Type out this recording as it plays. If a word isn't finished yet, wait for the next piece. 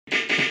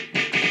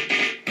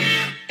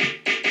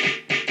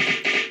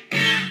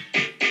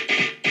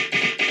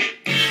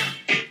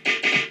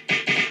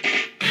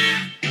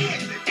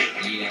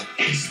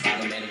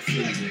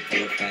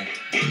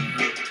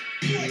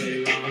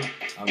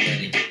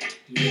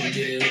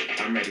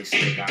I'm ready,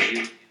 Slick. Are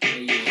you?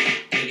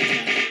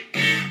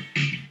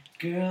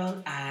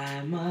 Girl,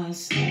 I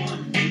must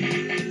warn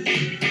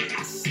you.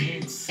 I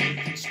said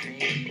something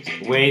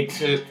strange.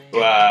 Wait.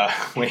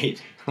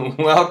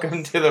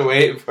 Welcome to the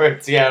Wait for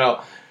It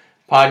Seattle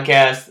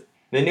podcast,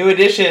 the new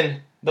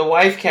edition, the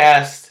Wife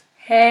Cast.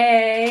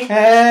 Hey.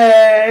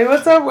 Hey,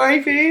 what's up,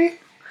 wifey?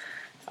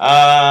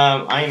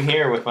 I'm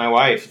here with my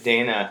wife,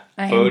 Dana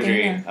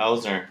Beaudry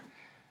Elsner.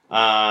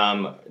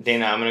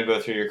 Dana, I'm going to go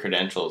through your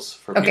credentials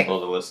for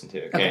people to listen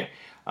to, okay?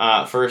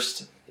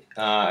 First,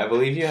 I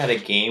believe you had a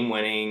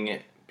game-winning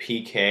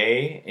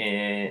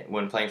PK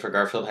when playing for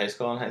Garfield High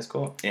School in high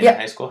school?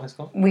 High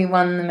school? We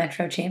won the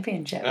Metro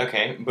Championship.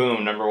 Okay,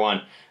 boom, number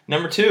one.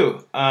 Number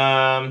two,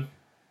 over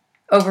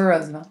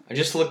Roosevelt. I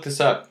just looked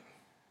this up.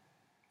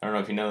 I don't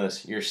know if you know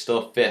this. You're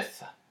still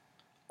fifth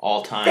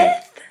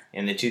all-time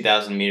in the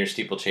 2,000-meter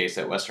steeplechase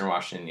at Western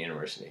Washington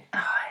University.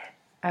 Oh,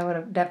 I would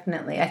have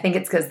definitely. I think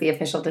it's because the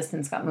official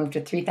distance got moved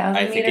to 3,000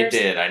 meters. I think it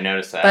did. I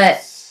noticed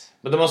that.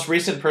 But the most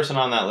recent person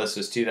on that list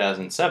was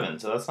 2007,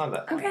 so that's not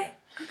that bad.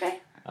 Okay.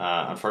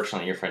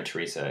 Unfortunately, your friend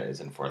Teresa is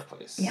in fourth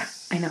place. Yeah,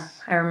 I know.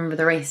 I remember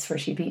the race where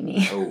she beat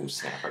me. Oh,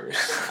 snappers.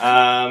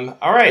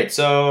 All right,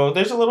 so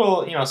there's a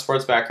little,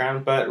 sports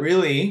background, but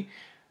really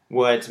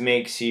what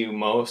makes you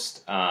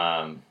most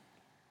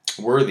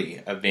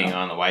worthy of being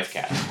on the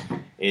Wifecast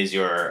is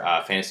your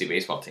fantasy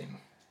baseball team.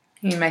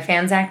 You mean my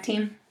Fanzac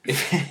team?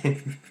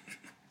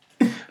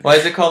 Why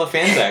is it called a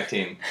Fanzac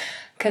team?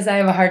 Because I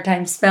have a hard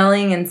time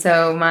spelling, and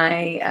so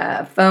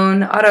my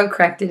phone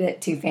auto-corrected it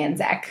to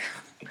Fanzac.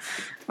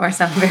 Or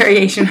some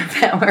variation of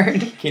that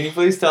word. Can you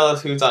please tell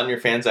us who's on your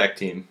Fanzac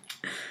team?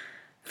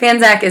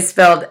 Fanzac is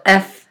spelled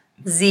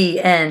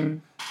F-Z-N-T-A-C-T.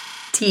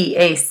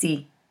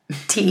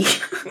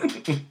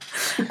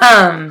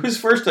 Who's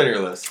first on your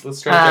list? Let's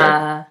start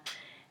there.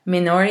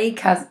 Minori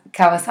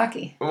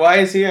Kawasaki. Why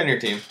is he on your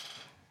team?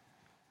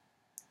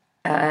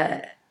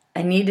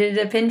 I needed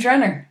a pinch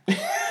runner.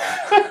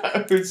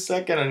 Who's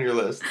second on your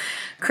list?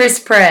 Chris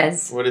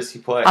Perez. What does he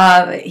play?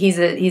 He's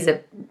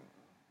a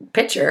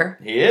pitcher.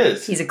 He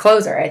is. He's a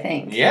closer, I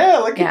think. Yeah,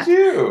 look at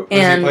you. Who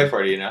does he play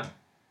for, do you know?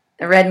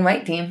 The red and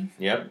white team.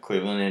 Yep,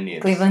 Cleveland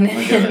Indians. Cleveland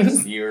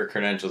Indians. Your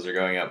credentials are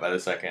going up by the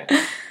second.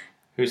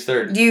 Who's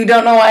third? You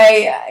don't know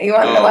why you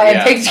want to know why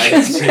I picked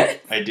Chris Perez?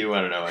 I do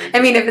want to know why.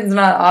 I mean, if it's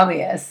not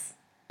obvious.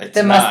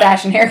 The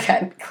mustache and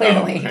haircut,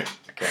 clearly. Oh,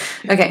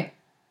 okay.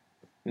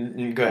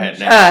 Go ahead.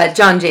 Next.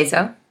 John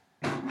Jaso.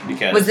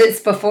 Because was this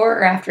before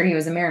or after he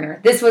was a Mariner?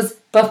 This was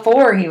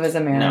before he was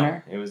a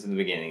Mariner. No, it was in the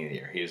beginning of the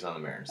year. He was on the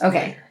Mariners.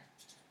 Okay.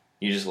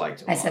 You just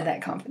liked him. I said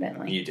that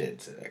confidently. You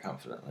did say that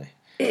confidently.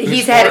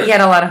 He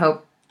had a lot of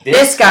hope.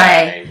 This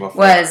guy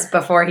was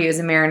before he was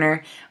a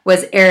Mariner.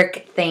 Was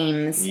Eric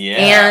Thames. Yeah.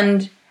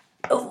 And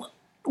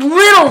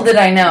little did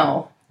I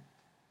know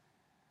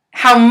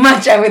how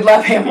much I would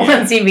love him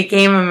once he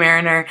became a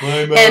Mariner.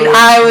 And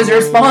I was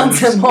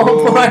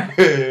responsible for.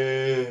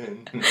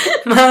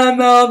 My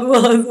mouth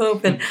was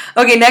open.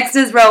 Okay, next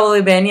is Raul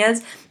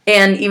Ibanez.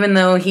 And even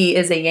though he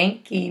is a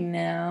Yankee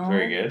now.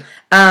 Very good.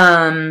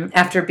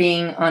 After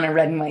being on a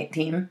red and white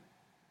team.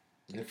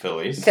 The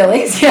Phillies,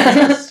 yeah.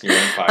 Yes, you're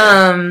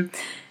on fire.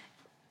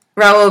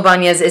 Raul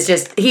Ibanez is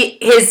just,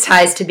 his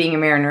ties to being a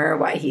Mariner are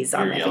why he's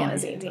on my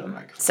fantasy team.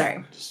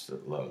 Sorry.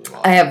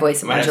 I have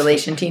voice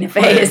modulation. Tina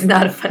Fey is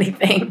not a funny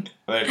thing.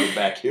 I'm going to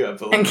back you up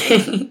a little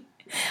bit.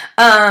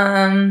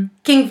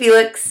 King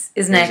Felix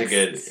is next. Here's a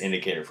good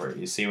indicator for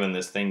you. You see when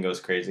this thing goes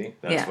crazy?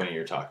 That's when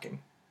you're talking.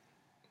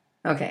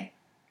 Okay.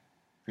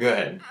 Go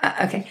ahead.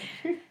 Okay.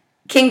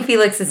 King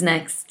Felix is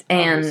next.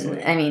 And,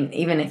 Obviously. I mean,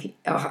 even if...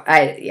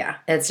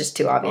 it's just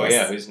too obvious. Oh,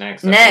 yeah. Who's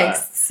next?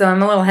 So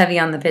I'm a little heavy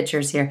on the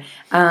pitchers here.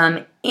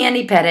 Andy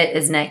Pettitte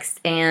is next.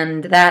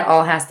 And that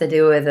all has to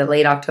do with a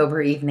late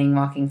October evening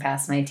walking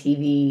past my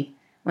TV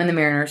when the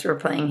Mariners were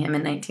playing him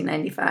in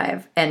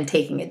 1995 and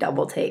taking a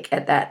double take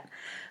at that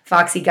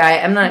foxy guy.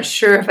 I'm not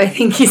sure if I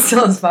think he's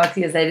still as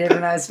foxy as I did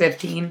when I was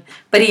 15,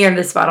 but he earned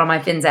a spot on my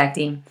Finzac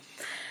team.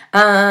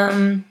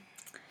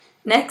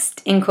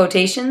 Next, in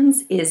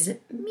quotations, is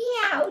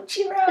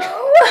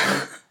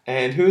Meowchiro.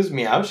 And who's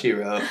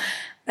Meowchiro?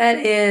 That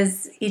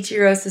is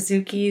Ichiro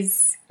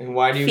Suzuki's and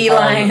why do you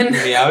feline. call him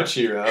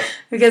Meowchiro?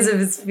 Because of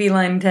his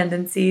feline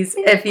tendencies.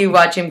 If you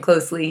watch him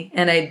closely,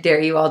 and I dare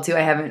you all to,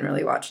 I haven't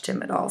really watched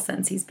him at all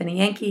since he's been a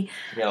Yankee.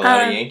 You got a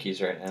lot of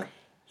Yankees right now.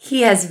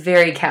 He has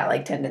very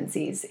cat-like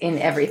tendencies in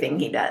everything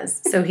he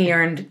does. So he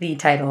earned the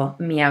title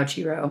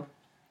Meowchiro.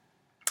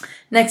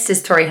 Next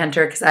is Torii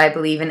Hunter, because I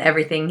believe in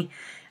everything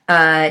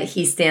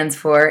he stands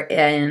for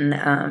in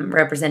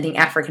representing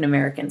African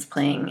Americans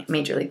playing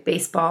Major League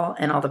Baseball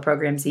and all the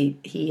programs he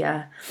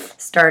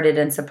started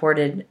and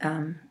supported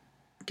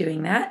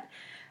doing that.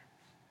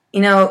 You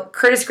know,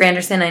 Curtis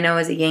Granderson, I know,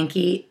 is a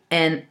Yankee,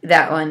 and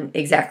that one,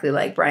 exactly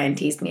like Brian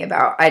teased me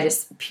about, I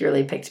just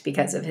purely picked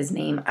because of his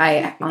name.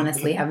 I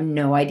honestly have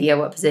no idea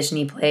what position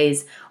he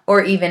plays,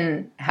 or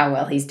even how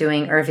well he's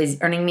doing, or if he's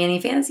earning me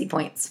any fantasy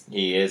points.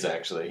 He is,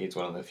 actually. He's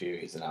one of the few.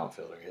 He's an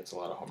outfielder. He hits a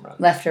lot of home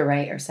runs. Left or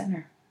right or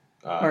center?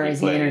 Or he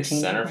is he plays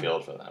interchangeable? center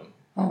field for them.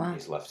 Oh, wow.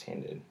 He's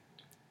left-handed.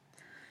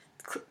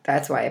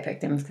 That's why I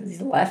picked him, because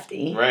he's a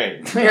lefty.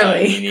 Right.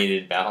 Clearly. He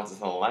needed balance in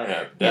the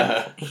lineup.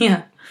 Duh.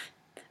 Yeah.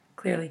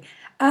 Clearly.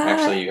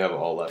 Actually, you have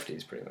all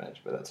lefties pretty much,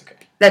 but that's okay.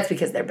 That's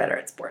because they're better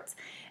at sports.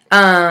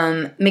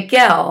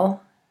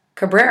 Miguel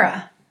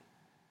Cabrera.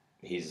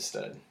 He's a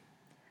stud.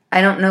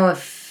 I don't know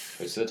if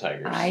Goes to the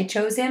Tigers. I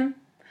chose him,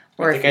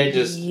 or I think if I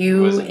just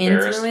you was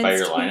embarrassed by your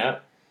influenced him. lineup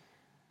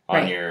on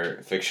Right.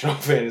 your fictional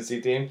fantasy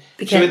team.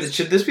 Because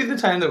Should this be the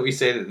time that we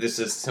say that this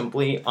is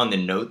simply on the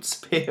notes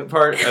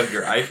part of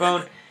your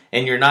iPhone,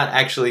 and you're not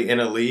actually in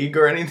a league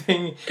or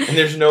anything, and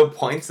there's no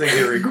points that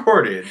get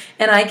recorded?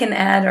 and I can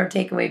add or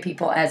take away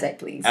people as I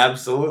please.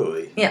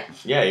 Absolutely. Yeah.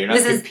 Yeah, you're not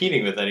This is-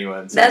 competing with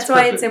anyone. So That's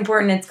why it's perfect.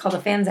 important. It's called a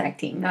Fanzac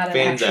team, not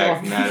an Fanzac,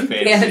 actual not a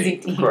fantasy, fantasy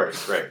team. Of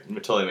course, right.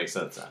 It totally makes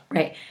sense now.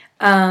 Right.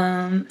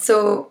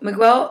 So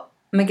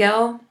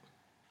Miguel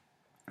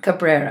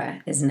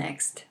Cabrera is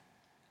next.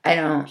 I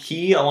don't.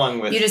 He, along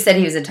with You just said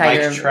he was a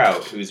Tiger. Mike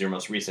Trout, who's your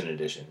most recent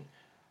addition,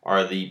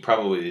 are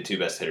probably the two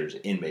best hitters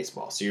in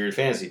baseball. So your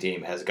fantasy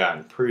team has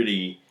gotten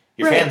pretty.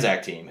 Your Right.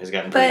 Fanzac team has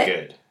gotten pretty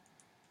good.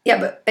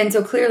 Yeah, and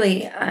so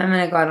clearly I'm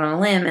going to go out on a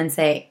limb and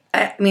say,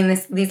 I mean,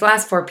 these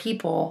last four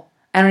people,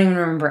 I don't even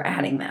remember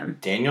adding them.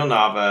 Daniel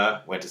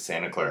Nava went to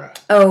Santa Clara.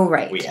 Oh,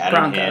 right. We added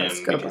Broncos.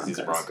 him Go because he's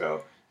a Broncos.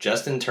 Bronco.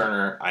 Justin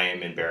Turner, I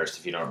am embarrassed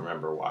if you don't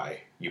remember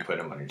why you put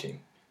him on your team.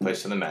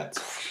 Plays for the Mets.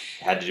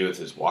 It had to do with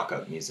his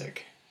walk-up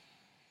music.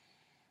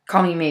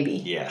 Call me maybe.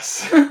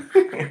 Yes.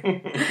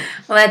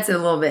 Well, that's a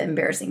little bit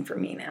embarrassing for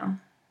me now.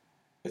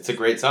 It's a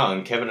great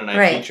song. Kevin and I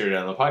Right. featured it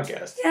on the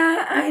podcast.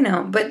 Yeah, I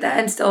know, but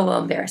I'm still a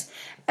little embarrassed.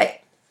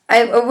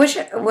 I wish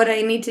what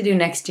I need to do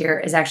next year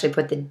is actually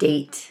put the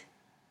date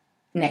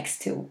next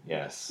to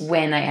Yes.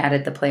 when I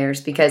added the players,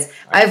 because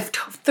I've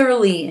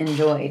thoroughly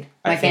enjoyed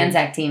my I think-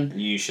 Fanzac team.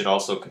 You should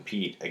also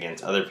compete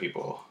against other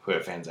people who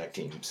have Fanzac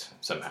teams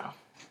somehow.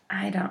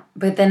 I don't,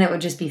 but then it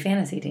would just be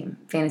fantasy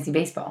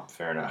baseball.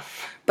 Fair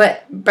enough.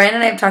 But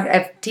Brandon and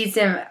I've teased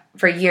him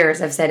for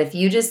years. I've said, if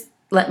you just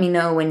let me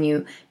know when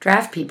you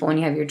draft people, when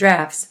you have your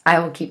drafts, I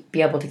will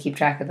be able to keep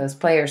track of those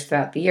players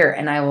throughout the year,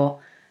 and I will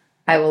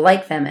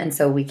like them. And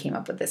so we came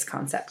up with this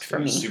concept for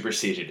You me,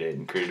 superseded it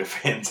and created a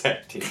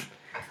Fanzac team. which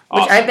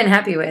Awesome. I've been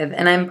happy with.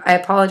 And I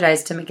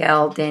apologize to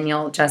Miguel,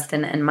 Daniel,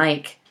 Justin, and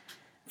Mike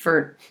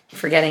for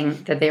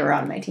forgetting that they were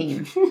on my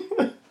team.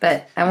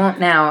 But I won't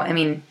now. I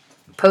mean,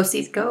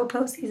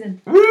 postseason.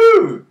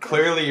 Woo!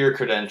 Clearly your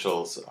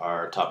credentials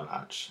are top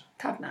notch.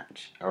 Top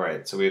notch. All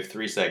right, so we have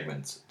 3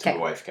 segments to Okay.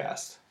 the wife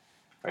cast.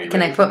 Are you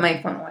Can ready? I put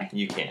my phone away?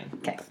 You can.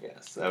 Okay.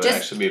 Yes, that would Just-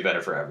 actually be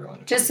better for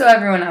everyone. Just so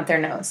everyone out there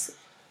knows.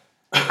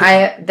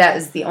 That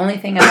is the only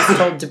thing I was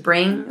told to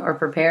bring or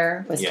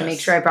prepare, was to make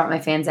Yes. sure I brought my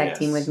Fanzac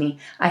team Yes. with me.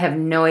 I have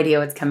no idea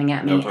what's coming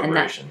at me, No and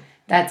preparation.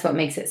 that's what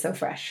makes it so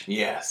fresh.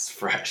 Yes,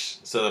 fresh.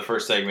 So the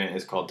first segment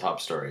is called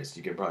Top Stories.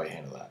 You can probably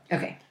handle that.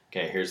 Okay.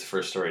 Okay, here's the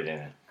first story,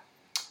 Dana.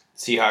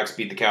 Seahawks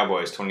beat the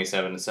Cowboys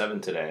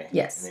 27-7 today.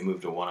 Yes. And they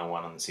moved to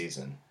 1-1 on the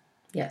season.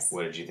 Yes.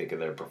 What did you think of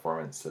their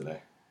performance today?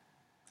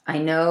 I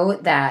know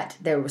that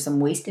there were some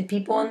wasted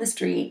people on the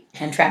street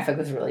and traffic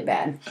was really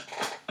bad.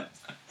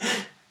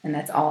 And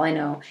that's all I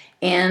know.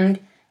 And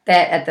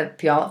that at the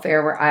Puyallup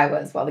Fair where I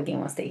was while the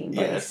game was taking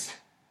place, Yes.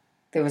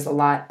 there was a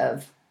lot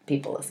of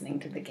people listening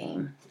to the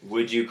game.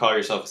 Would you call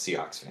yourself a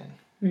Seahawks fan?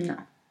 No.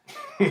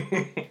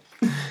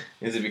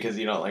 Is it because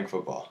you don't like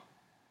football?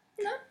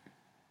 No.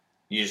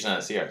 You're just not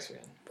a Seahawks fan.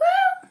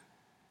 Well,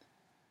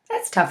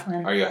 that's a tough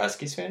one. Are you a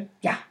Huskies fan?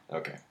 Yeah.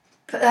 Okay.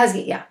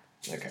 Husky, yeah.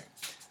 Okay.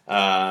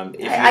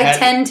 I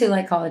tend to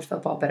like college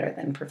football better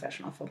than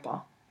professional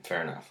football.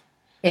 Fair enough.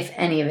 If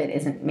any of it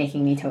isn't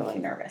making me totally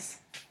nervous.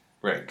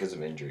 Right, because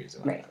of injuries.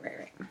 And Right.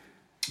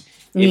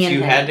 If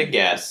you had to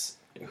guess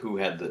who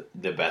had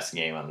the best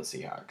game on the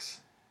Seahawks,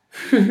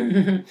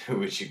 who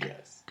would you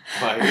guess?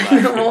 Why are you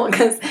laughing? Well,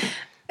 because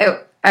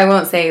I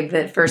won't say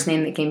the first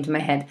name that came to my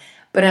head,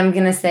 but I'm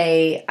going to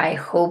say I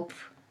hope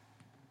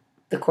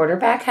the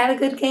quarterback had a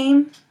good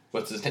game.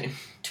 What's his name?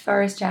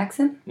 Tavares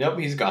Jackson. Nope,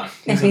 he's gone.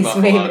 He's in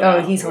Buffalo way- now.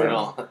 oh, he's He went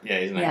horrible. all- yeah,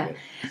 he's not Yeah.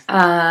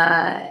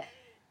 good.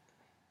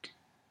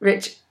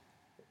 Rich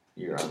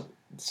You're on.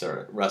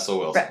 Sorry, Russell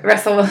Wilson.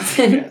 Russell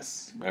Wilson.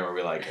 Yes, remember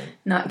we like him.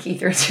 Not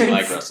Keith We Richards.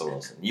 like Russell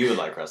Wilson. You would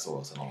like Russell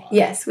Wilson a lot.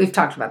 Yes, we've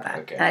talked about that.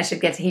 Okay. I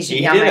should get. He should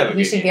He be on did have my. a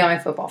He good should be game. on my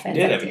football fan.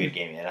 He did have a team. good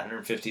game. He had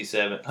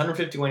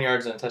 151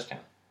 yards and a touchdown.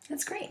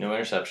 That's great. No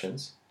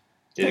interceptions.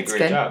 Did That's a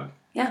great good. job.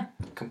 Yeah.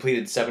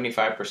 Completed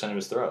 75% of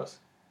his throws.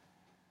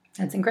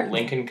 That's incredible.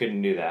 Lincoln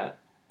couldn't do that.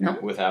 No.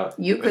 Without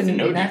You with couldn't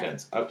no do that.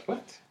 defense.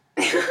 What?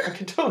 I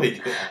could totally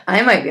do that.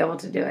 I might be able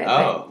to do it.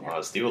 Oh, but no.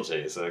 well,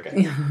 steeplechase.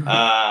 Okay.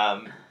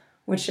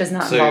 Which does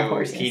not involve So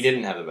horses. he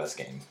didn't have the best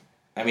game.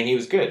 I mean, he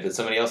was good, but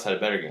somebody else had a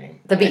better game.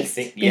 The I Beast.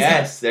 think- Beast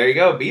yes, there you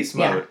go. Beast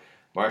Yeah. mode.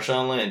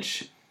 Marshawn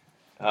Lynch.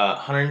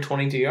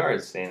 122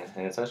 yards and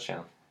a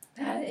touchdown.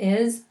 That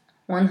is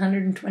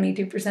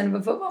 122% of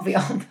a football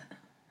field.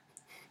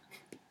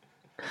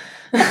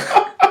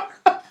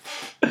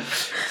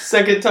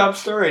 Second top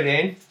story,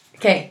 Dane.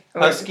 Okay.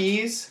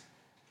 Huskies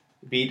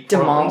beat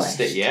Demolished. Portland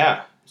State.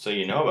 Yeah. So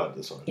you know about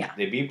this one. Yeah.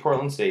 They beat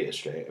Portland State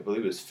yesterday. I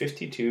believe it was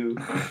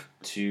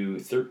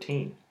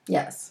 52-13.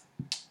 Yes.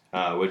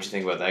 What did you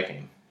think about that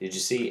game? Did you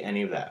see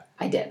any of that?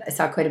 I did. I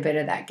saw quite a bit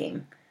of that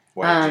game.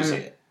 Why did you see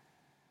it?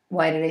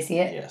 Why did I see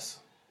it? Yes.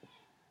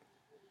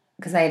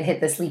 Because I had hit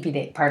the sleepy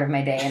day part of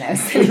my day and I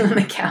was sitting on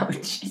the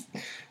couch.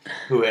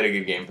 Who had a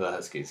good game for the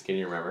Huskies? Can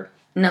you remember?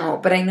 No,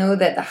 but I know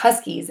that the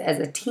Huskies as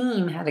a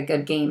team had a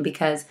good game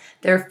because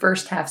their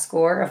first half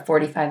score of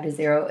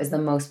 45-0 is the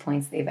most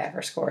points they've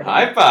ever scored.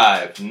 High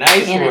five.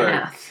 Nice in work. a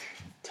half.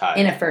 Tied.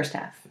 In a first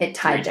half. It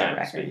tied 3 their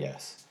times, record. but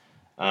yes.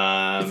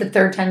 It's the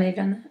third time they've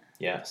done that?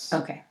 Yes.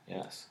 Okay.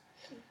 Yes.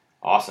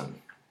 Awesome.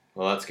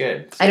 Well, that's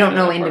good. I don't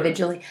know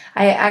individually.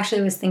 I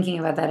actually was thinking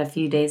about that a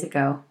few days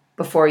ago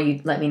before you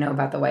let me know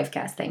about the wife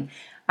cast thing.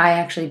 I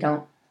actually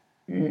don't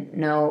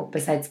know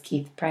besides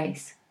Keith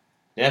Price.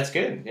 Yeah, that's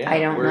good. Yeah. I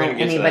don't know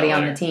anybody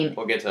on the team.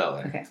 We'll get to that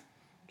later. Okay.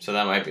 So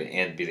that might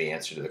be the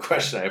answer to the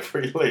question I have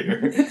for you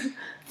later.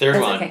 Third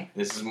one. Okay.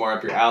 This is more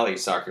up your alley,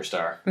 soccer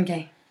star.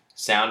 Okay.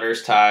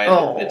 Sounders tied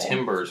the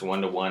Timbers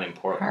 1-1 in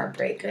Portland.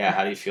 Heartbreaker. Yeah,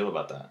 how do you feel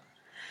about that?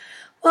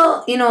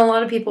 Well, a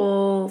lot of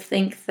people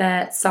think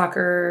that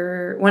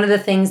soccer, one of the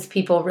things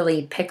people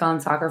really pick on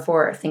soccer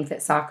for, or think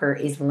that soccer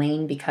is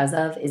lame because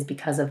of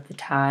the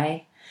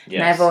tie. Yes.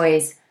 And I've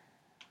always,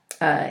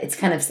 it's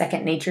kind of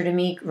second nature to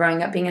me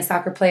growing up being a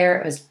soccer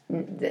player.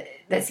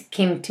 That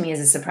came to me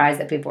as a surprise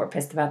that people were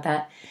pissed about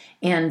that.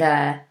 And,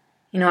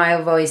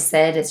 I've always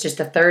said it's just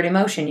a third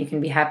emotion. You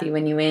can be happy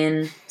when you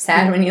win,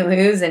 sad when you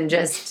lose, and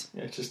just...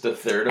 Yeah, it's just a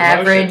third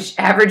emotion.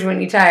 Average when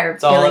you tire.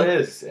 That's all it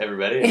is,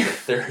 everybody. It's a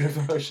third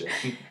emotion.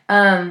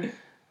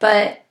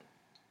 But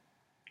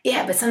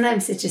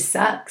sometimes it just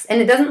sucks.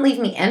 And it doesn't leave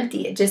me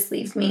empty. It just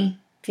leaves me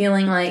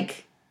feeling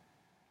like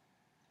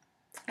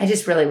I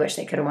just really wish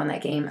they could have won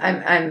that game.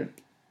 I'm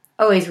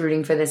always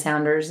rooting for the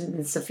Sounders.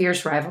 It's a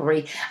fierce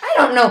rivalry. I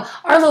don't know.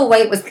 Arlo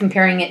White was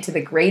comparing it to the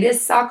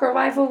greatest soccer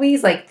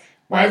rivalries, like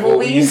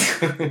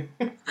rivalries.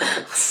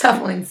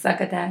 Someone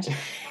succotash.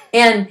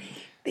 And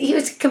he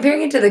was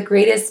comparing it to the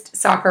greatest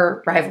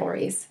soccer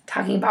rivalries,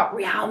 talking about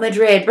Real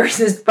Madrid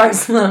versus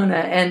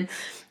Barcelona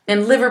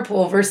and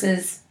Liverpool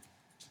versus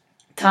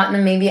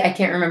Tottenham, maybe. I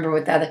can't remember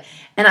what the other.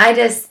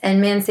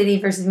 And Man City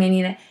versus Man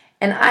United.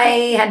 And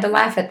I had to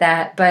laugh at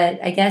that,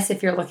 but I guess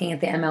if you're looking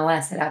at the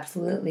MLS, it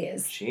absolutely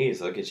is. Jeez,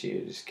 look at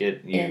you. Just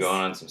get you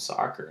going on some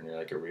soccer, and you're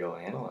like a real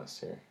analyst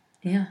here.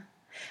 Yeah.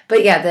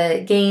 But yeah,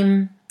 the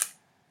game,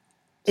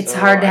 it's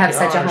hard to have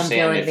such a home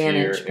field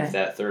advantage. If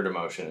that third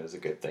emotion is a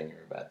good thing or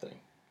a bad thing.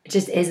 It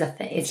just is a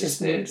thing. It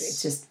just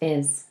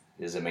is.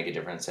 Does it make a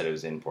difference that it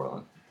was in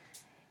Portland?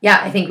 Yeah,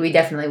 I think we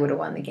definitely would have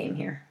won the game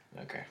here.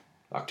 Okay.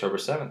 October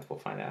 7th, we'll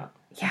find out.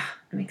 Yeah,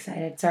 I'm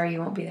excited. Sorry you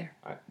won't be there.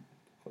 All right.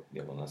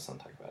 Yeah, well, let's not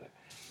talk about it.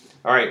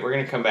 All right, we're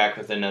going to come back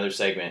with another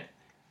segment.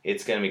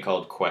 It's going to be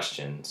called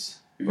Questions,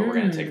 but we're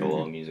going to take a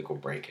little musical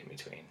break in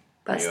between.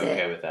 Busted. Are you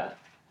okay with that?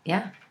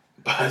 Yeah.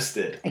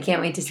 Busted. I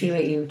can't wait to see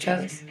what you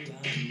chose.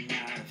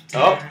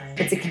 Oh.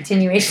 It's a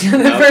continuation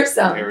of the first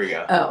song. Here we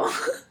go. Oh.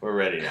 We're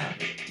ready now.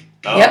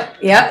 Oh.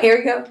 Yep, here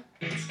we go.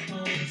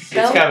 It's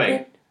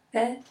coming.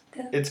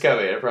 It's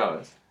coming, I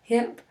promise.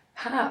 Hip,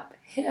 hop,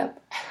 hip,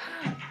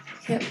 hop,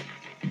 hip,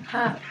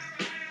 hop.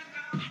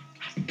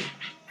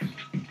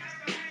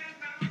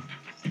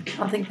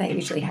 I don't think that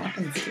usually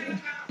happens to you.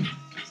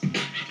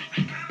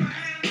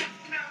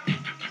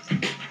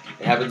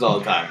 It happens all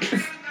the time.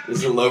 This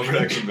is a low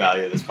production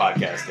value of this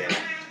podcast, Dana.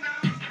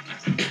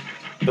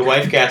 The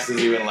wife cast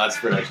is even less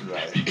production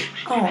value.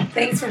 Oh,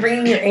 thanks for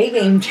bringing your A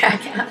game,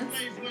 jackass.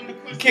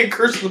 You can't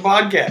curse the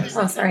podcast.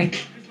 Oh, sorry.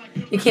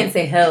 You can't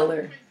say hell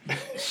or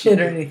shit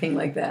or anything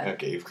like that.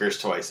 Okay, you've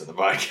cursed twice in the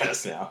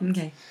podcast now.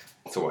 Okay.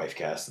 It's a wife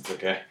cast. It's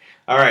okay.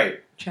 All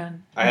right.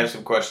 John. I have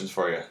some questions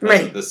for you. That's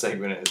Ready. what this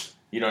segment is.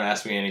 You don't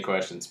ask me any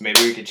questions.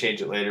 Maybe we could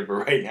change it later, but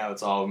right now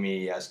it's all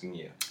me asking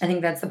you. I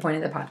think that's the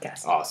point of the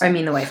podcast. Awesome. Or, I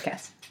mean the wife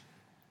cast.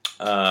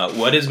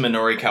 What is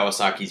Minori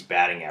Kawasaki's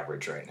batting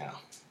average right now?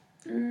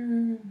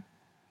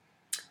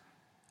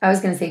 I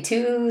was going to say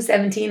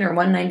 217 or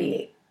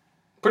 198.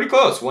 Pretty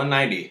close,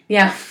 190.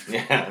 Yeah.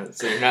 Yeah,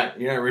 so you're not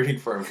rooting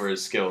for him for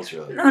his skills,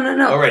 really. No.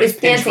 Oh, right. It's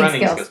dancing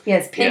skills.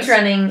 Yes, pinch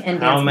running and dancing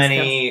skills. How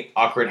many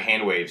awkward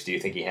hand waves do you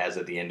think he has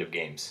at the end of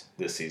games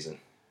this season?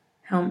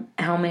 How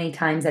many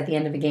times at the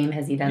end of a game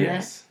has he done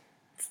that?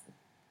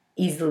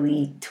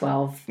 Easily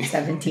 12,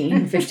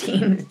 17,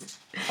 15.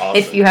 Awesome.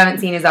 If you haven't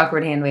seen his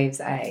awkward hand waves,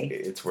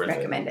 it's worth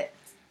recommend it.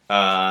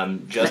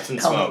 Justin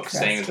Smoke,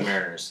 staying with the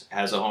Mariners,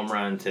 has a home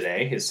run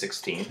today, his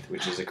 16th,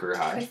 which is a career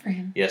high. Good for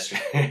him.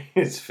 Yesterday,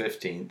 his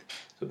 15th.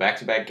 So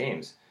back-to-back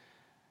games.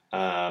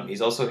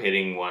 He's also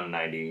hitting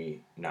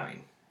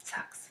 199.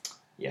 Sucks.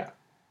 Yeah.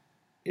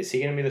 Is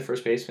he going to be the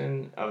first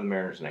baseman of the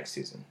Mariners next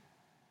season?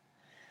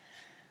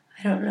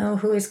 I don't know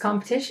who his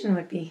competition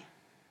would be.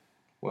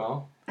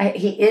 Well,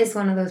 he is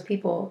one of those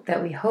people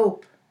that we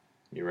hope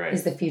you're right.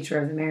 is the future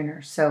of the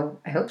Mariners. So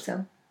I hope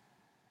so.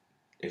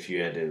 If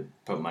you had to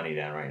put money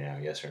down right now,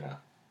 yes or no?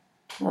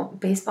 Well,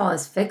 baseball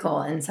is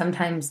fickle and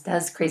sometimes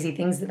does crazy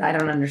things that I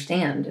don't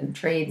understand and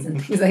trades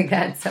and things like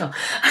that. So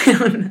I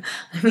don't.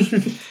 I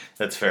mean,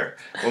 That's fair.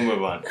 We'll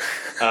move on.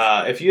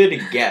 If you had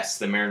to guess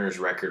the Mariners'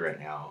 record right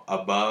now,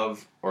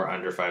 above or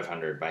under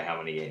 500 by how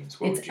many games?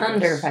 What would you under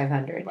guess?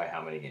 500. By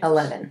how many games?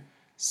 11.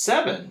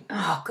 7.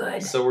 Oh,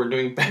 good. So we're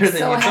doing better than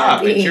so you thought.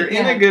 But happy. you're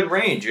in a good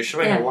range. You're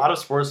showing Yeah. a lot of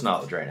sports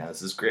knowledge right now.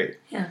 This is great.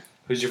 Yeah.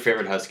 Who's your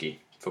favorite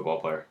Husky football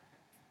player?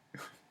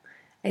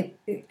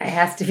 It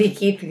has to be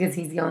Keith because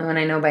he's the only one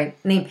I know by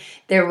name.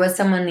 There was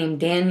someone named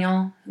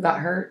Daniel who got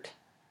hurt.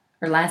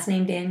 Or last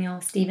name Daniel.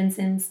 Stevens.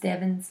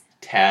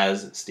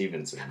 Taz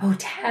Stevenson. Oh,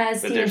 Taz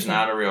Stevenson. But there's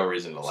not a real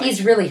reason to like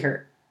He's him. really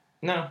hurt.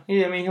 No.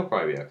 Yeah, I mean, he'll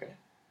probably be okay.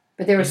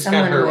 But there He was just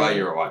someone got hurt who- while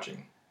you were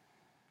watching.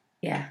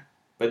 Yeah.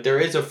 But there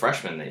is a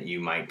freshman that you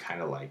might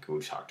kind of like who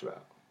we've talked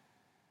about.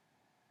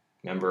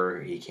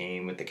 Remember, he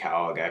came with the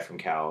Cal, a guy from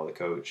Cal, the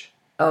coach.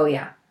 Oh,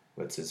 yeah.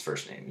 What's his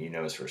first name? You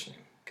know his first name.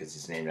 Because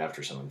he's named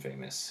after someone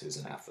famous who's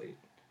an athlete.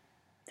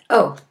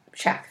 Oh,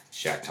 Shaq.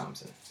 Shaq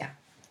Thompson. Yeah.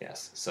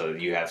 Yes. So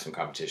you have some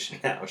competition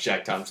now.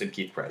 Shaq Thompson,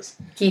 Keith Price.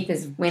 Keith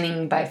is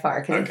winning by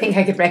far because Okay. I think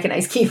I could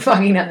recognize Keith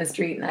walking down the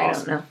street and Awesome.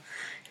 I don't know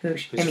who.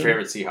 Who's your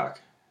favorite Seahawk?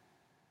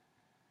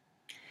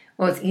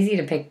 Well, it's easy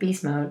to pick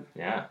Beast Mode.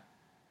 Yeah.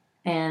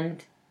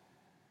 And,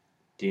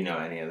 Do you know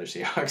any other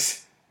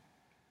Seahawks?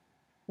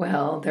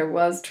 well, there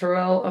was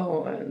Terrell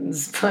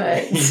Owens,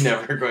 but He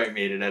never quite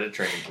made it at a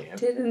training camp.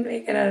 didn't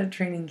make it out of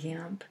training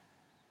camp.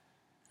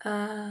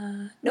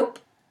 Nope.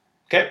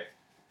 Okay.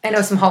 I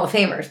know some Hall of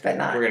Famers, but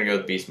not. We're going to go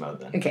with Beast Mode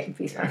then. Okay,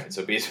 Beast All Mode. right.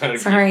 So Beast Mode and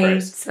Sorry, Keith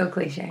it's Price. so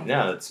cliche.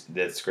 No,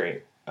 that's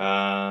great.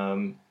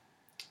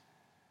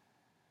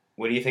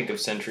 What do you think of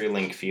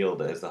CenturyLink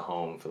Field as the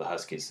home for the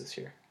Huskies this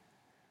year?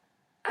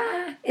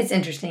 It's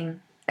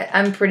interesting.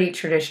 I'm pretty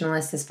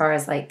traditionalist as far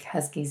as like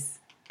Huskies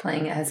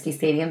playing at Husky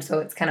Stadium, so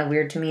it's kind of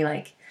weird to me.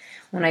 Like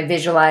when I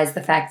visualize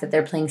the fact that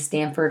they're playing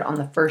Stanford on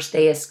the first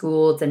day of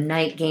school, it's a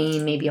night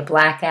game, maybe a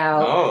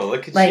blackout. Oh,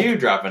 look at like- you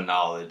dropping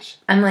knowledge.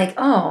 I'm like,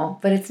 oh,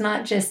 but it's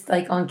not just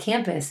like on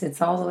campus.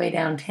 It's all the way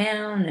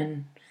downtown,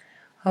 and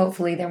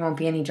hopefully there won't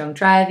be any drunk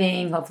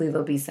driving. Hopefully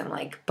there'll be some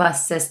like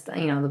bus system.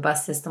 You know, the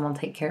bus system will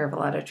take care of a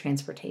lot of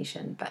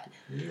transportation. But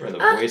You are the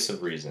voice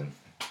of reason.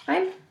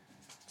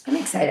 I'm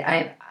excited.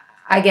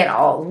 I get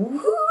all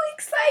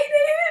excited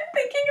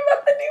thinking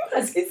about the new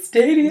Husky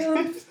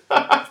Stadium.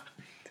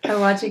 I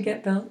watch it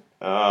get built.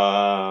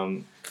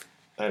 I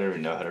don't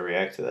even know how to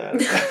react to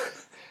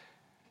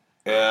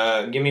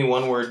that. Give me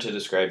one word to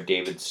describe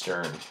David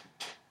Stern.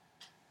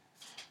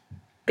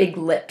 Big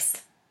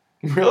lips.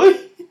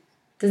 Really?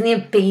 Doesn't he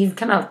have big,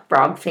 kind of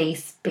frog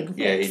face, big lips?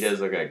 Yeah, he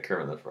does look like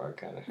Kermit the Frog,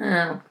 kind of.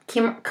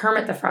 Oh,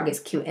 Kermit the Frog is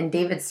cute, and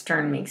David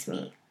Stern makes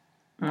me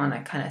want to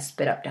kind of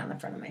spit up down the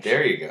front of my shirt.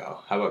 There you go.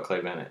 How about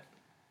Clay Bennett?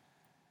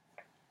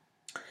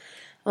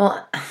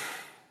 Well,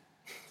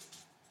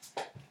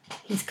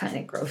 he's kind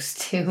of gross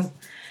too.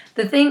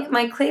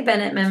 My Clay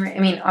Bennett memory, I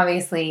mean,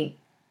 obviously,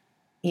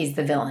 he's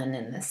the villain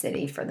in the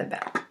city for the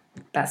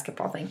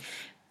basketball thing.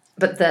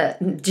 But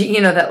that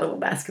little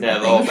basketball Yeah,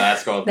 thing. the whole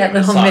basketball That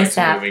thing. little the Sox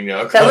mishap. moving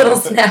to That little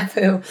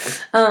Oklahoma.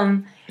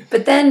 snafu.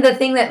 But then the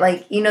thing that,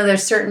 like,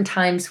 there's certain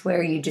times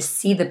where you just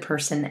see the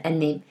person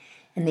and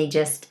they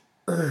just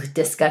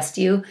disgust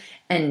you.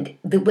 And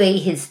the way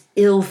his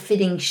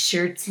ill-fitting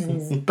shirts and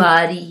his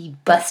body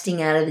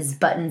busting out of his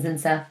buttons and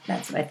stuff,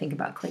 that's what I think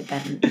about Clay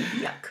Bennett.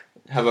 Yuck.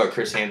 How about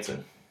Chris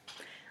Hansen?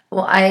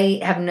 Well, I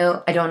don't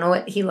know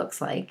what he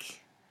looks like.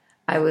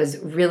 I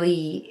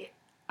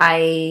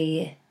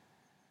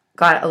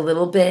got a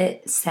little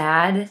bit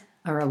sad,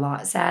 or a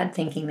lot sad,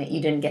 thinking that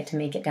you didn't get to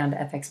make it down to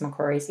FX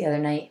McCrory's the other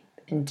night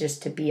and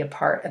just to be a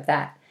part of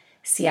that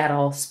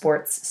Seattle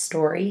sports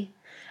story.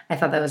 I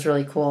thought that was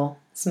really cool.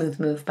 Smooth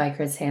move by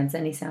Chris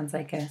Hansen. He sounds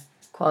like a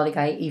quality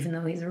guy, even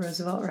though he's a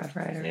Roosevelt Rough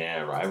Rider.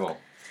 Yeah, rival.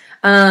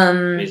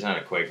 He's not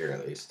a Quaker,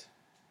 at least.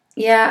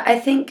 Yeah, I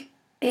think,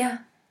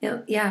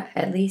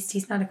 at least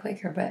he's not a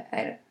Quaker, but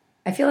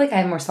I feel like I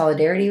have more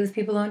solidarity with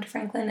people who went to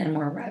Franklin and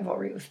more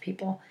rivalry with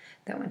people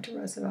that went to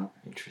Roosevelt.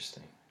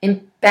 Interesting.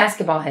 In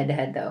basketball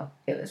head-to-head, though,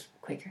 it was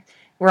Quaker.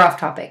 We're off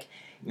topic.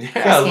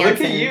 Yeah, look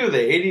Hansen. at you,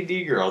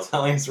 the ADD girl,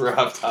 telling us we're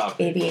off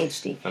topic.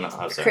 ADHD. Oh, no,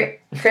 I'm sorry.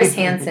 Chris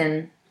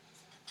Hansen,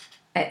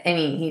 I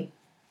mean,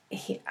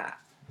 he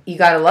you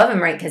gotta love him,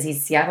 right? Because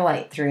he's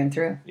Seattleite through and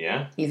through.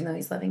 Yeah? Even though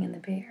he's living in the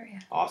Bay Area.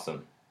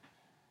 Awesome.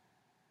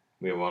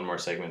 We have one more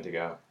segment to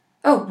go.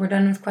 Oh, we're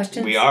done with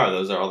questions? We are.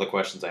 Those are all the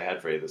questions I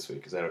had for you this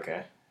week. Is that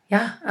okay?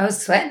 Yeah, I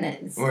was sweating it.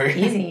 It's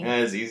easy. Yeah,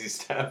 it's easy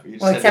stuff. You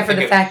just Well, had to except for think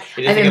the of- fact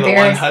you I'm didn't think of the one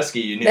embarrassed. husky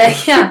you knew.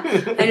 Yeah,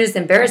 I'm just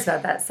embarrassed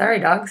about that. Sorry,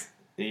 dogs.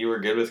 You were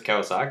good with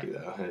Kawasaki,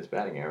 though, and his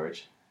batting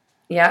average.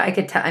 Yeah, I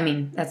could tell. I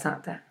mean, that's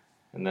not that.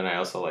 And then I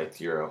also liked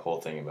your whole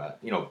thing about,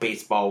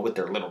 baseball with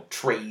their little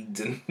trades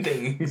and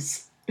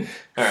things. All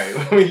right,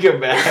 when we get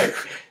back,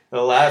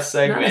 the last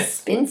Not a segment.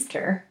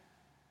 spinster.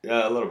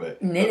 A little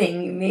bit.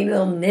 Knitting. You made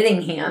little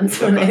knitting hands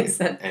when I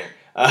said.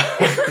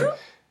 Anyway,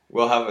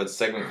 we'll have a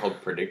segment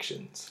called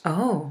Predictions.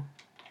 Oh,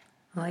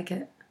 I like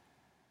it.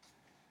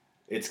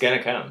 It's going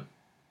to come.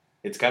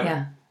 It's coming.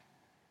 Yeah.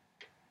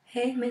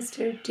 Hey,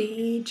 Mr.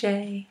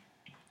 DJ.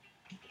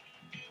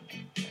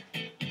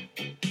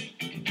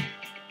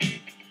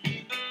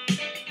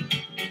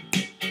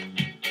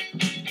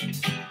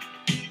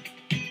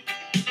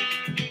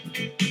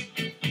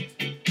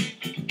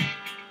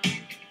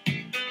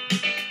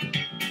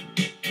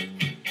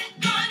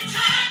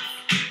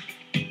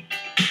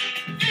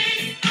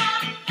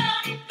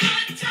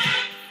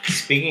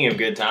 Speaking of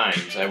good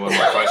times, I have one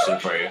more question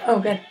for you. Oh,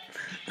 good.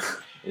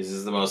 Is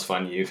this the most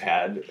fun you've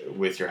had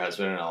with your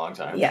husband in a long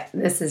time? Yeah,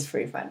 this is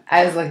pretty fun.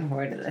 I was looking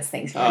forward to this.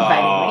 Thanks for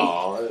inviting me.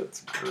 Oh,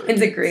 that's great.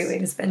 It's a great way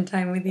to spend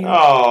time with you.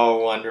 Oh,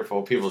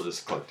 wonderful. People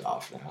just clicked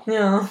off now.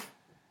 Yeah.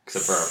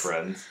 Except for our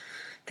friends.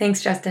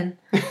 Thanks, Justin.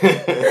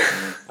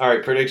 All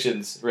right,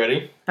 predictions.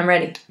 Ready? I'm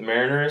ready. The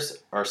Mariners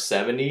are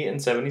 70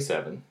 and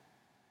 77.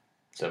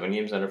 7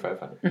 games under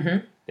 500.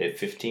 Mm-hmm. They have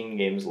 15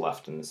 games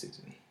left in the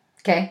season.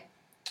 Okay.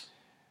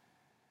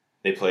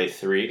 They play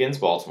 3 against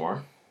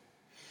Baltimore,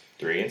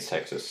 3 against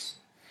Texas,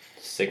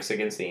 6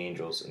 against the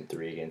Angels, and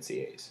 3 against the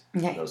A's.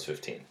 Okay. Those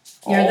 15.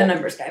 You're the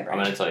numbers guy, I'm Brian.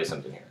 going to tell you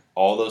something here.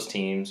 All those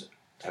teams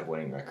have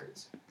winning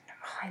records.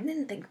 I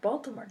didn't think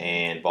Baltimore did.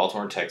 And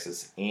Baltimore,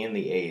 Texas, and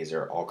the A's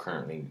are all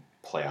currently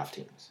playoff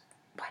teams.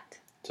 What?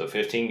 So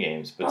 15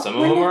 games, but Well, some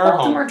of when them did are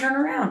Baltimore home. turn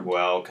around?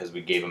 Well, because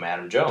we gave him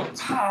Adam Jones.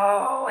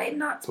 Oh, I'm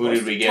not Who supposed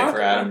did we to get talk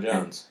for Adam about that.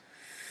 Jones?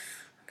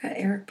 Got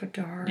Eric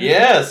Bedard.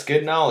 Yes,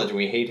 good knowledge.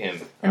 We hate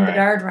him. And All right.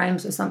 Bedard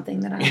rhymes with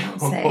something that I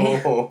won't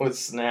say. Oh,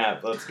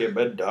 snap. Let's get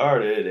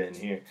Bedarded in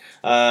here.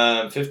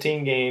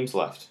 15 games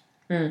left.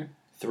 3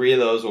 of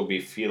those will be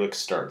Felix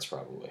starts,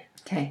 probably.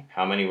 Okay.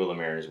 How many will the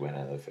Mariners win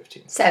out of the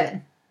 15?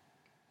 7.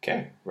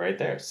 Okay, right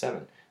there,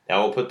 7. That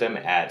will put them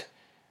at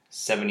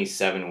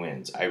 77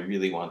 wins. I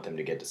really want them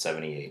to get to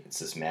 78. It's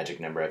this magic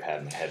number I've had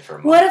in my head for a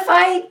month. What if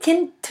I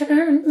can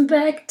turn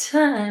back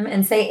time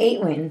and say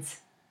 8 wins?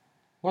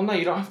 Well, no,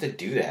 you don't have to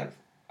do that.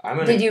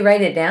 Did you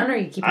write it down or are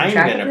you keeping I'm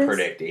track of going this? to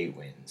predict 8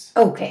 wins.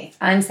 Okay,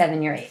 I'm 7,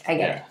 you're 8. I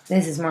get Yeah. it.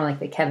 This is more like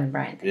the Kevin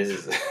Bryant thing. This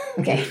is...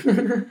 Okay.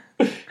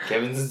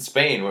 Kevin's in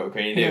Spain. What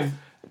can you do? Yeah.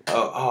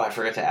 Oh, I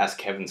forgot to ask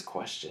Kevin's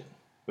question.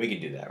 We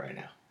could do that right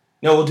now.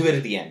 No, we'll do it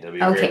at the end. It'll be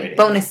a great way Okay, to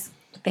bonus.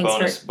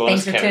 Thanks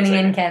Bonus for Kevin tuning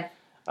in, segment.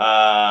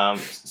 Kev.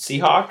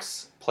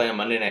 Seahawks play on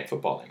Monday Night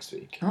Football next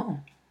week Oh,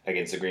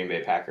 against the Green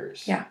Bay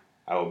Packers. Yeah.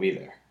 I will be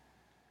there.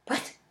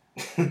 what?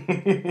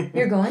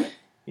 You're going?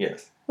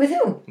 Yes. With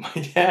who? My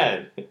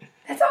dad.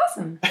 That's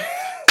awesome.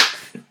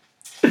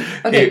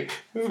 Okay.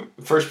 Hey,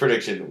 first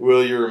prediction.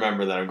 Will you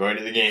remember that I'm going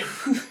to the game?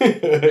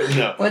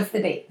 No. What's the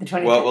date? The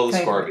 20th? What will the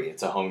score be?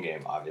 It's a home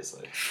game,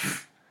 obviously.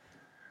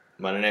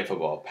 Monday Night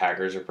Football.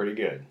 Packers are pretty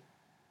good.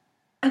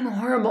 I'm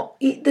horrible.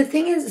 The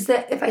thing is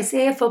that if I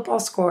say a football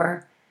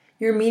score,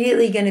 you're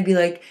immediately going to be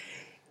like,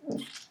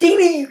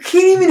 Dana, you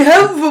can't even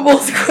have a football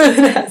score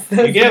that has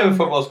those You can have a numbers."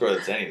 football score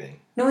that's anything.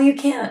 No, you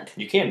can't.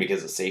 You can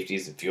because of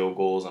safeties and field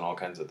goals and all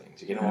kinds of things.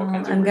 You can have all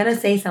kinds of I'm weird going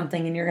to say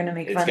something and you're going to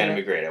make It's fun going of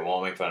to it. be great. I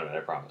won't make fun of it, I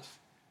promise.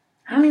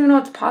 I don't even know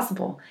what's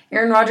possible.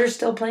 Aaron Rodgers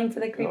still playing for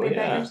the Green Oh, Bay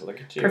yeah. Packers? Look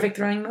at you. Perfect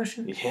throwing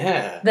motion?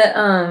 Yeah.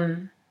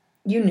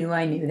 You knew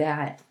I knew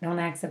that. Don't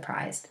act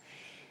surprised.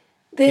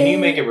 Can you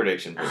make a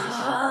prediction, please?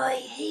 Oh, I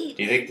hate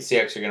Do you think the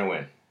Seahawks are going to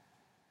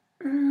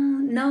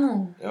win?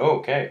 No. Oh,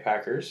 okay.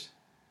 Packers.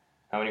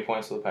 How many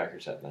points will the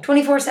Packers have then?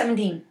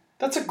 24-17.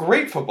 That's a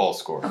great football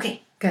score.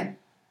 Okay, good.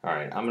 All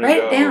right, I'm going to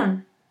Write go. it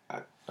down.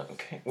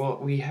 Okay, well,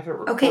 we have it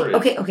Okay,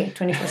 recorded. okay.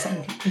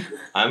 24-17.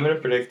 I'm going to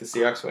predict the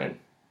Seahawks win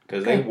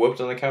because they Good. whooped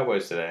on the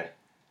Cowboys today,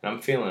 and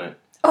I'm feeling it.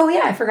 Oh,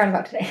 yeah, I forgot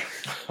about today.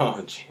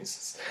 Oh,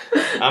 Jesus.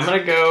 I'm going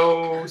to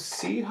go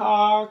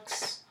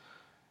Seahawks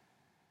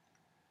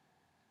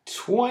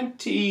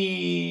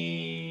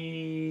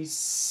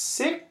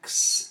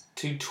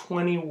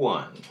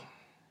 26-21.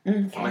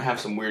 I'm going to have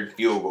some weird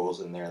field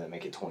goals in there that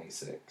make it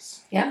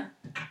 26. Yeah.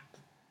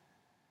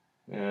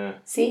 Yeah,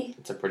 See?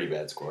 it's a pretty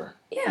bad score.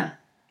 Yeah.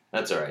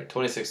 That's all right.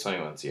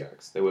 26-21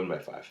 Seahawks. They win by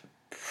 5.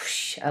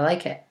 Whoosh, I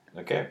like it.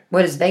 Okay.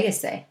 What does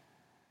Vegas say?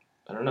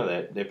 I don't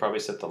know. They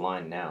probably set the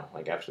line now,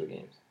 like after the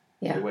games.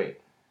 Yeah. They wait.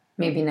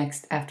 Maybe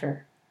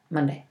after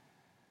Monday.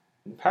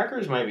 The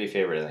Packers might be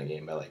favored in that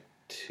game by like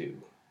 2,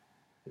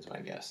 is my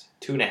guess.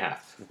 2.5.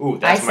 Ooh,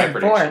 that's I my said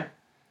prediction. 4.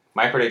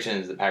 My prediction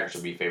is the Packers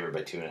will be favored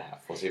by 2.5.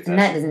 We'll see if And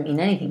that that's doesn't mean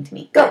anything to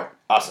me. Go!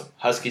 awesome.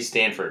 Husky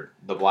Stanford,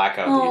 the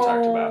blackout that you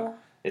talked about.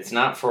 It's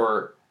not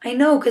for I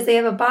know, because they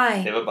have a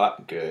bye. they have a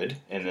good,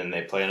 and then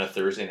they play on a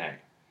Thursday night.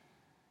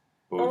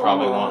 But we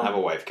probably won't have a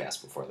wife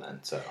cast before then.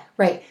 So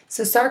Right.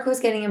 So Sark was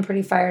getting him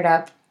pretty fired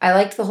up. I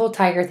liked the whole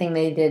Tiger thing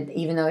they did,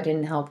 even though it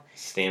didn't help.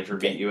 Stanford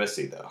beat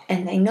USC though.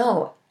 And I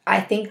know.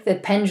 I think the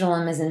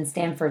pendulum is in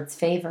Stanford's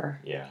favor.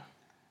 Yeah.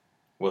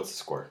 What's the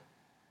score?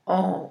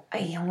 Oh, I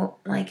don't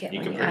like it You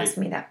when can you ask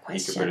me that You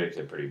question. can predict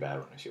a pretty bad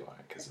one if you want,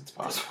 because it's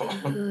possible.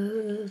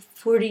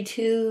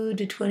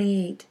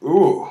 42-28.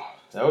 Ooh,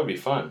 that would be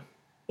fun.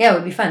 Yeah, it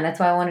would be fun. That's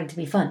why I want it to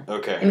be fun.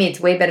 Okay. I mean, it's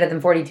way better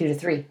than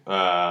 42-3.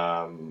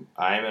 I'm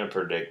going to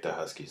predict the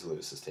Huskies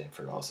lose to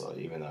Stanford also,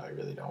 even though I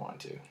really don't want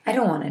to. I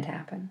don't want it to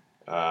happen.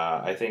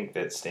 I think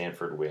that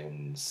Stanford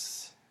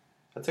wins.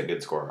 That's a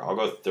good score. I'll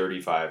go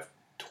 35-21.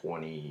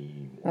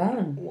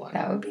 Oh,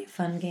 that would be a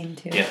fun game,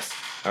 too. Yes.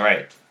 All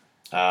right.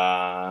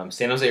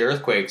 San Jose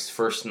Earthquakes,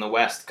 first in the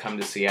West, come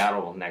to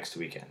Seattle next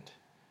weekend.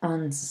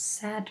 On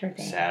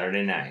Saturday.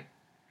 Saturday night.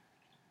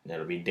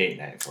 It'll be date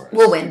night for us.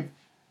 We'll win.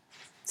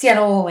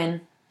 Seattle will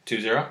win.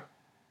 2-0?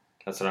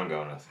 That's what I'm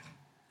going with.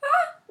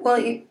 Well,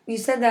 you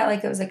said that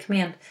like it was a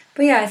command.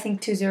 But yeah, I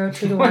think 2-0,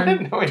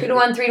 2-1, No, I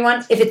 2-1,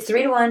 3-1. If it's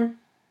 3-1,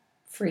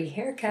 Free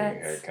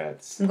haircuts. Free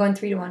haircuts. I'm going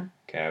 3-1.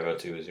 Okay, I'll go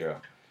 2-0.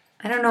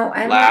 I don't know.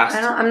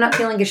 I'm not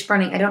feeling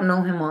Gisprunning. I don't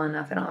know him well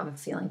enough. I don't have a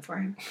feeling for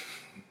him.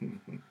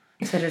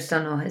 So I just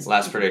don't know his.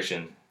 Last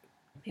prediction.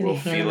 Maybe Will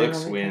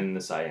Felix win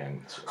the Cy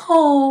Young this year?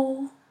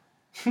 Oh.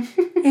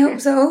 I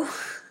hope so.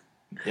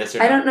 Yes or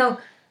no? I don't know.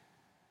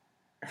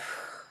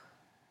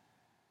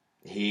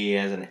 He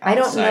has an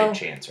outside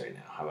chance right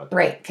now. How about that?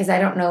 Right, because I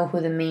don't know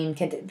who the main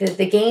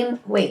the game.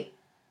 Wait.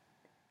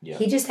 Yep.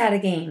 He just had a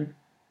game.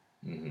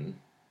 Mm-hmm.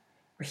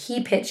 Where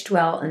he pitched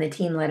well and the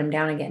team let him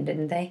down again,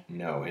 didn't they?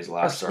 No, his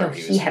last start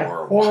he was had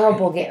horrible. a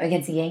horrible game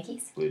against the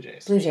Yankees. Blue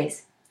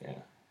Jays. Yeah.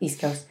 East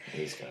Coast.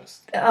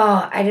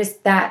 Oh,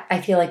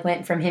 I feel like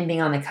went from him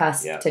being on the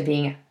cusp to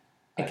being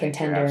a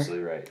contender. You're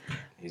absolutely right.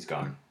 He's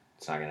gone.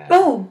 It's not gonna happen.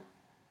 Oh.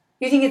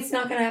 You think it's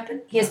not going to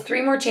happen? He has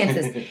 3 more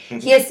chances.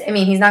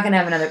 He's not going to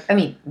have another...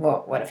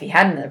 what if he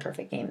had another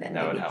perfect game then?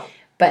 That would help.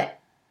 But...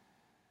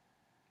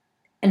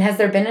 And has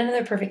there been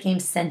another perfect game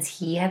since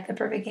he had the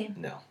perfect game?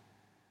 No.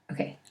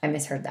 Okay, I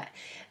misheard that.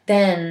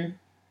 Then...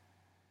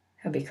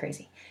 That would be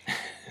crazy.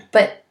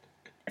 But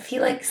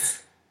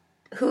Felix,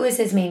 who is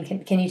his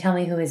main... Can you tell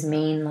me who his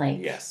main,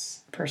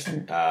 yes.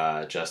 person?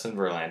 Justin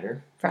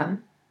Verlander.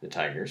 From? The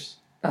Tigers.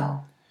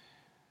 Oh.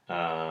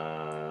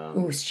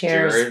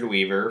 Shares. Jared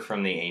Weaver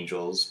from the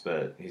Angels,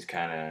 but he's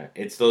kind of...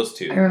 It's those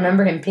two. I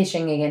remember him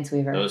pitching against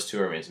Weaver. Those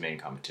two are his main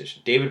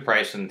competition. David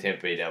Price from the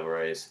Tampa Bay Devil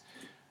Rays.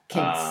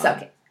 Can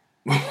suck it.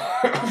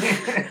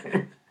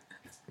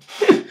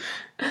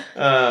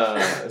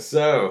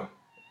 So,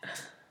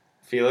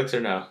 Felix or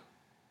no?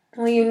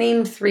 Well, you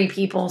named 3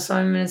 people, so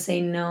I'm going to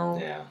say no.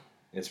 Yeah,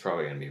 it's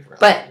probably going to be Verlander.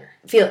 But,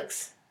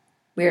 Felix,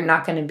 we are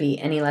not going to be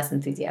any less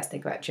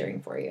enthusiastic about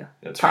cheering for you.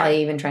 That's probably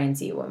right. even try and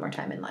see you one more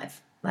time in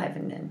live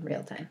and in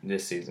real time.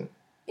 This season.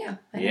 Yeah.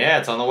 Yeah,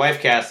 it's on the wife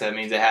cast. That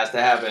means it has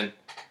to happen.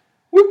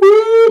 Whoop,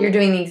 whoop. You're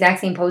doing the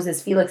exact same pose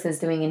as Felix is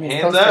doing in his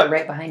Hands poster up.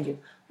 right behind you.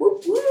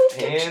 Whoop, whoop.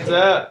 Hands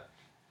up.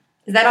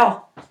 Is that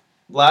all?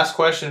 Last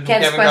question from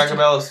Kevin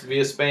Gacabellis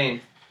via Spain.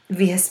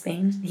 Via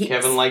Spain?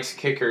 Kevin likes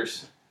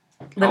kickers.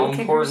 How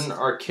important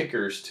are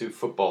kickers to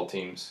football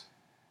teams?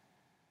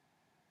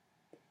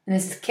 And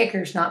this is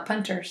kickers, not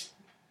punters.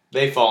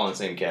 They fall in the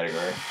same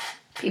category.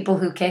 People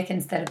who kick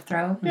instead of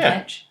throw and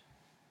catch.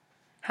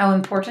 How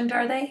important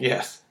are they?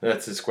 Yes,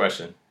 that's his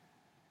question.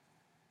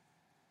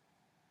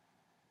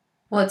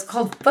 Well, it's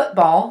called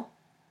football.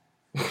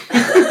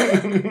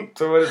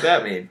 So what does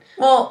that mean?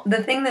 Well,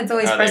 the thing that's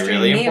always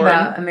frustrating me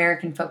about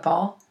American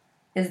football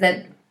is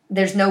that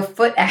there's no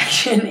foot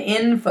action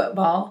in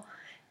football.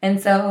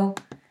 And so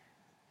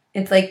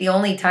it's like the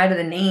only tie to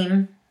the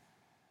name.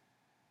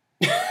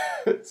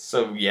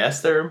 So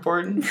yes, they're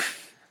important?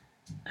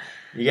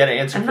 You got to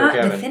answer for Kevin.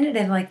 I'm not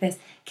definitive like this.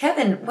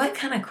 Kevin, what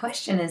kind of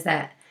question is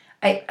that?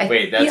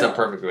 Wait, that's a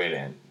perfect way to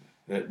end.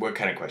 What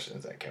kind of question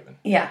is that, Kevin?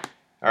 Yeah.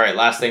 All right,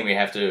 last thing we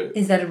have to...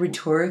 Is that a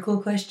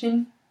rhetorical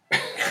question?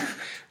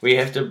 We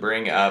have to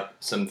bring up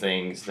some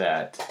things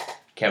that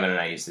Kevin and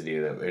I used to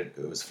do that it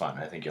was fun.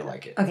 I think you'll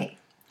like it. Okay.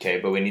 Okay,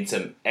 but we need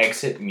some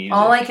exit music.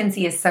 All I can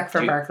see is Suck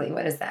for Barkley.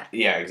 What is that?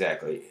 Yeah,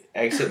 exactly.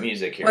 Exit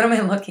music here. What am I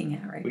looking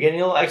at right now? We get a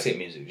little exit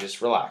music.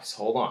 Just relax.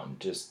 Hold on.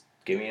 Just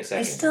give me a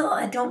second.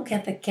 I don't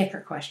get the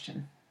kicker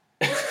question.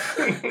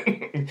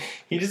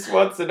 He just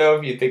wants to know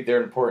if you think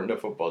they're important to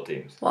football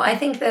teams. Well, I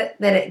think that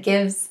it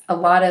gives a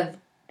lot of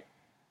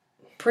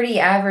pretty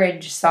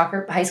average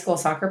high school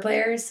soccer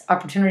players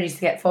opportunities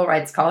to get full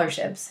ride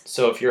scholarships.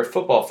 So if you're a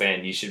football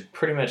fan, you should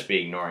pretty much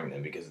be ignoring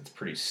them because it's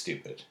pretty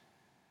stupid.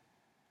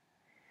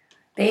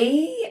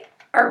 The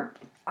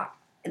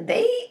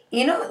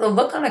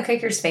look on a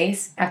kicker's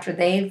face after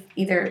they're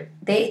in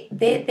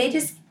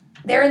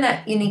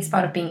that unique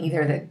spot of being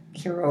either the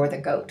hero or the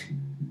GOAT.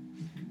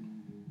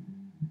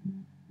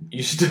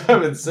 You still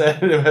haven't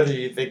said whether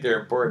you think they're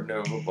important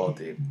to a football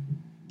team.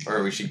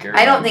 Or we should care about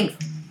I don't think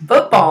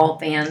football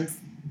fans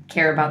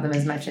care about them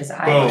as much as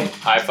I do. Boom.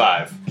 High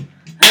five.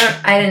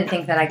 I didn't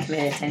think that I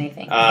committed to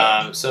anything.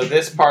 So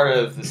this part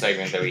of the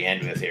segment that we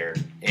end with here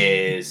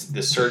is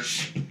the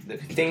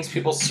things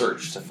people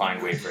search to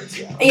find Wayfair in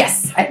Seattle.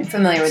 Yes, I'm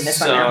familiar with this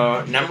one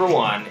now. So number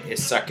 1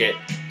 is Suck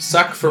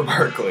for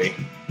Barkley,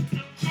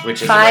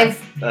 which is a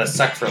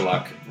Suck for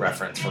Luck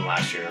reference from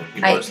last year.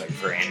 People were like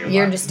for Andrew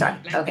You're Luck. just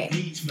talking. Okay. Do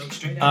you want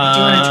to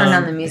turn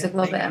down the music a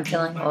little bit? I'm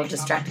feeling a little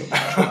distracted.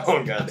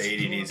 Oh god, the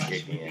ADD is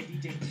kicking in.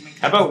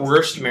 How about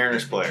worst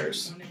Mariners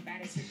players?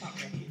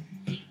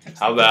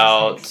 How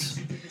about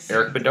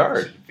Eric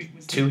Bedard?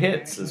 2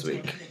 hits this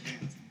week.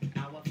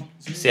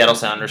 Seattle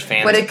Sounders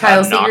fans. What did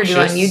Kyle Seager do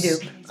on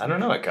YouTube? I don't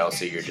know what Kyle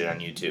Seager did on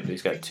YouTube.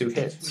 He's got 2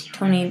 hits.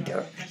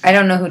 I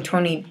don't know who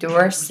Tony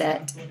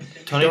Dorsett.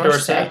 Tony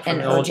Dorsett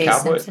and old O.J.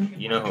 Cowboy. Simpson.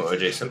 You know who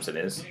O.J. Simpson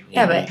is.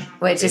 Yeah, but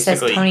it just says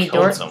Tony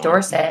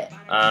Dorsett.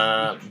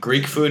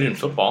 Greek food and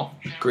football.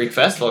 Greek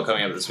festival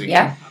coming up this weekend.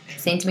 Yeah.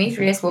 St.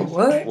 Demetrius,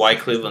 what? Why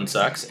Cleveland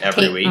sucks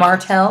every Tate week.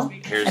 Martell.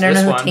 Here's I don't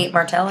this know one. who Tate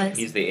Martell is.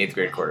 He's the 8th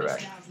grade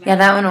quarterback. Yeah,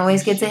 that one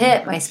always gets a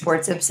hit. My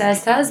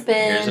sports-obsessed husband.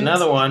 Here's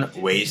another one.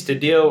 Ways to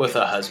deal with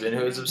a husband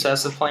who is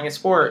obsessed with playing a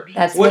sport.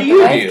 That's what what do the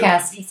you Wife do?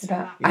 Cast is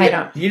about. I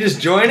don't. You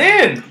just join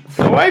in.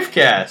 The Wife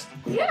Cast.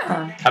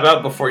 Yeah. How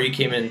about before you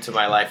came into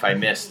my life, I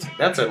missed?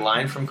 That's a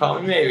line from Call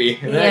Me Maybe.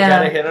 And Yeah. that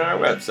got a hit on our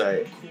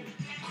website.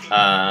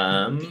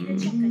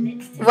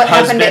 What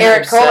happened to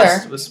Eric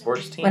Kohler? With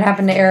sports team. What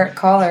happened to Eric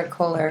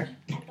Kohler?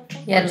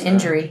 He had an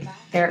injury.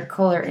 Eric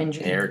Kohler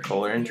injury. Eric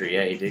Kohler injury.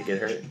 Yeah, he did get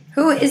hurt.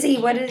 Who is he?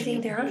 What is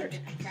he hurt?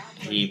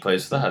 He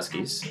plays for the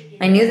Huskies.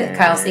 I knew that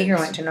Kyle Seager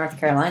went to North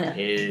Carolina.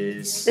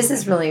 His This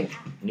is really...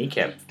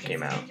 kneecap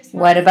came out.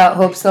 What about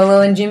Hope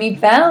Solo and Jimmy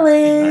Fallon?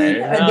 I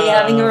Are they know.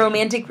 having a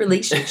romantic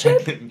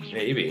relationship?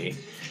 Maybe.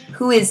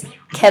 Who is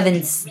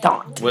Kevin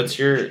Stott? He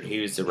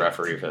was the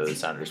referee for the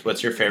Sounders.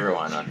 What's your favorite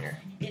one on here?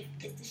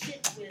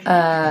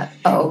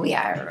 Oh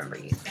yeah, I remember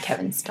you,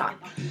 Kevin Stott.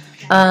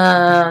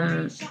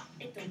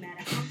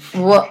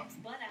 Well,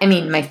 I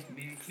mean, my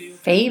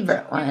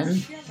favorite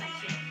one,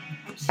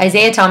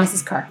 Isaiah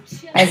Thomas's car.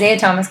 Isaiah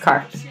Thomas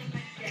car.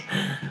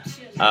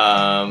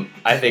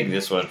 I think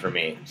this one for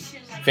me.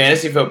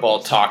 Fantasy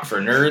football talk for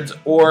nerds,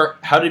 or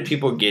how did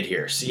people get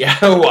here?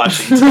 Seattle,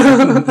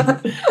 Washington.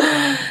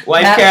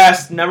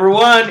 Wifecast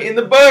 #1 in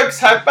the books.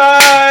 High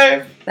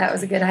five. That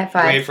was a good high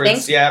five. Wait for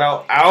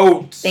Seattle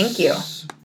out. Thank you.